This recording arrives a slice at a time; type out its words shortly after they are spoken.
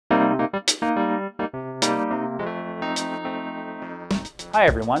Hi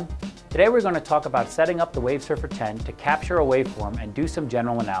everyone. Today we're going to talk about setting up the WaveSurfer 10 to capture a waveform and do some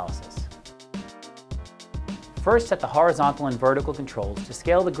general analysis. First, set the horizontal and vertical controls to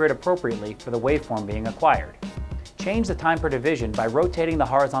scale the grid appropriately for the waveform being acquired. Change the time per division by rotating the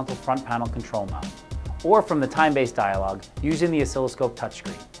horizontal front panel control knob, or from the time-based dialog using the oscilloscope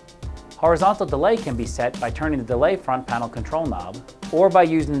touchscreen. Horizontal delay can be set by turning the delay front panel control knob, or by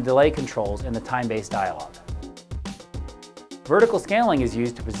using the delay controls in the time-based dialog. Vertical scaling is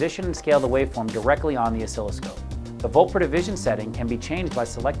used to position and scale the waveform directly on the oscilloscope. The volt per division setting can be changed by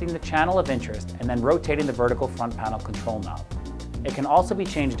selecting the channel of interest and then rotating the vertical front panel control knob. It can also be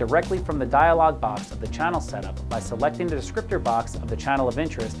changed directly from the dialog box of the channel setup by selecting the descriptor box of the channel of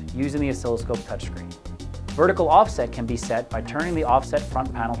interest using the oscilloscope touchscreen. Vertical offset can be set by turning the offset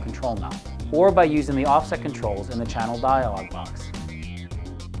front panel control knob, or by using the offset controls in the channel dialog box.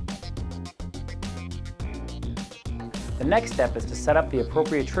 The next step is to set up the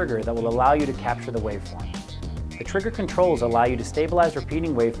appropriate trigger that will allow you to capture the waveform. The trigger controls allow you to stabilize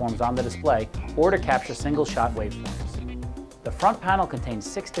repeating waveforms on the display or to capture single-shot waveforms. The front panel contains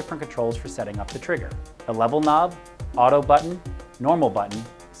 6 different controls for setting up the trigger: the level knob, auto button, normal button,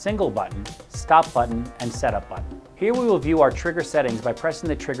 single button, stop button, and setup button. Here we will view our trigger settings by pressing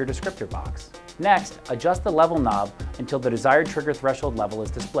the trigger descriptor box. Next, adjust the level knob until the desired trigger threshold level is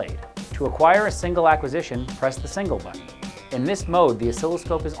displayed. To acquire a single acquisition, press the single button. In this mode, the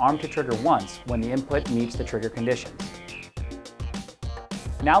oscilloscope is armed to trigger once when the input meets the trigger conditions.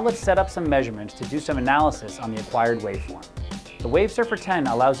 Now let's set up some measurements to do some analysis on the acquired waveform. The WaveSurfer 10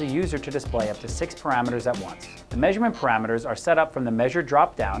 allows a user to display up to 6 parameters at once. The measurement parameters are set up from the Measure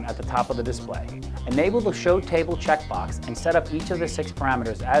drop-down at the top of the display. Enable the Show Table checkbox and set up each of the 6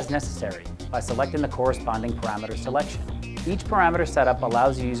 parameters as necessary by selecting the corresponding parameter selection. Each parameter setup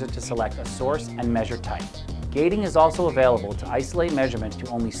allows the user to select a source and measure type. Gating is also available to isolate measurements to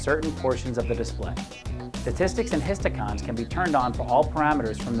only certain portions of the display. Statistics and histogons can be turned on for all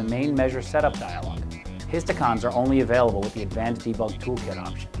parameters from the main Measure Setup dialog. Histogons are only available with the Advanced Debug Toolkit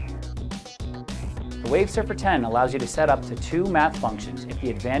option. The WaveSurfer 10 allows you to set up to 2 math functions if the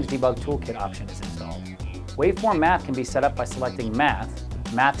Advanced Debug Toolkit option is installed. Waveform math can be set up by selecting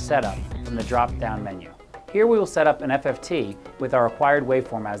Math Setup from the drop-down menu. Here we will set up an FFT with our acquired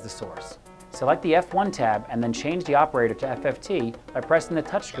waveform as the source. Select the F1 tab and then change the operator to FFT by pressing the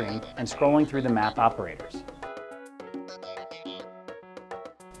touchscreen and scrolling through the math operators.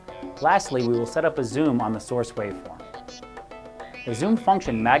 Lastly, we will set up a zoom on the source waveform. The zoom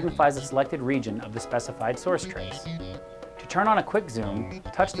function magnifies the selected region of the specified source trace. To turn on a quick zoom,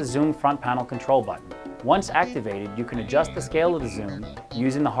 touch the zoom front panel control button. Once activated, you can adjust the scale of the zoom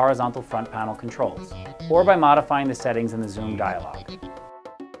using the horizontal front panel controls, or by modifying the settings in the zoom dialog.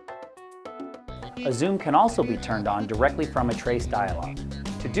 A zoom can also be turned on directly from a trace dialog.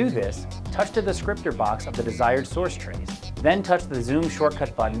 To do this, touch the descriptor box of the desired source trace, then touch the zoom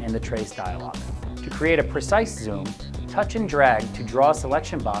shortcut button in the trace dialog. To create a precise zoom, touch and drag to draw a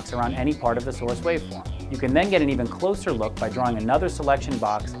selection box around any part of the source waveform. You can then get an even closer look by drawing another selection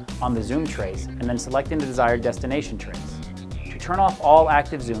box on the zoom trace and then selecting the desired destination trace. To turn off all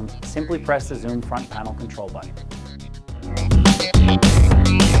active zooms, simply press the zoom front panel control button.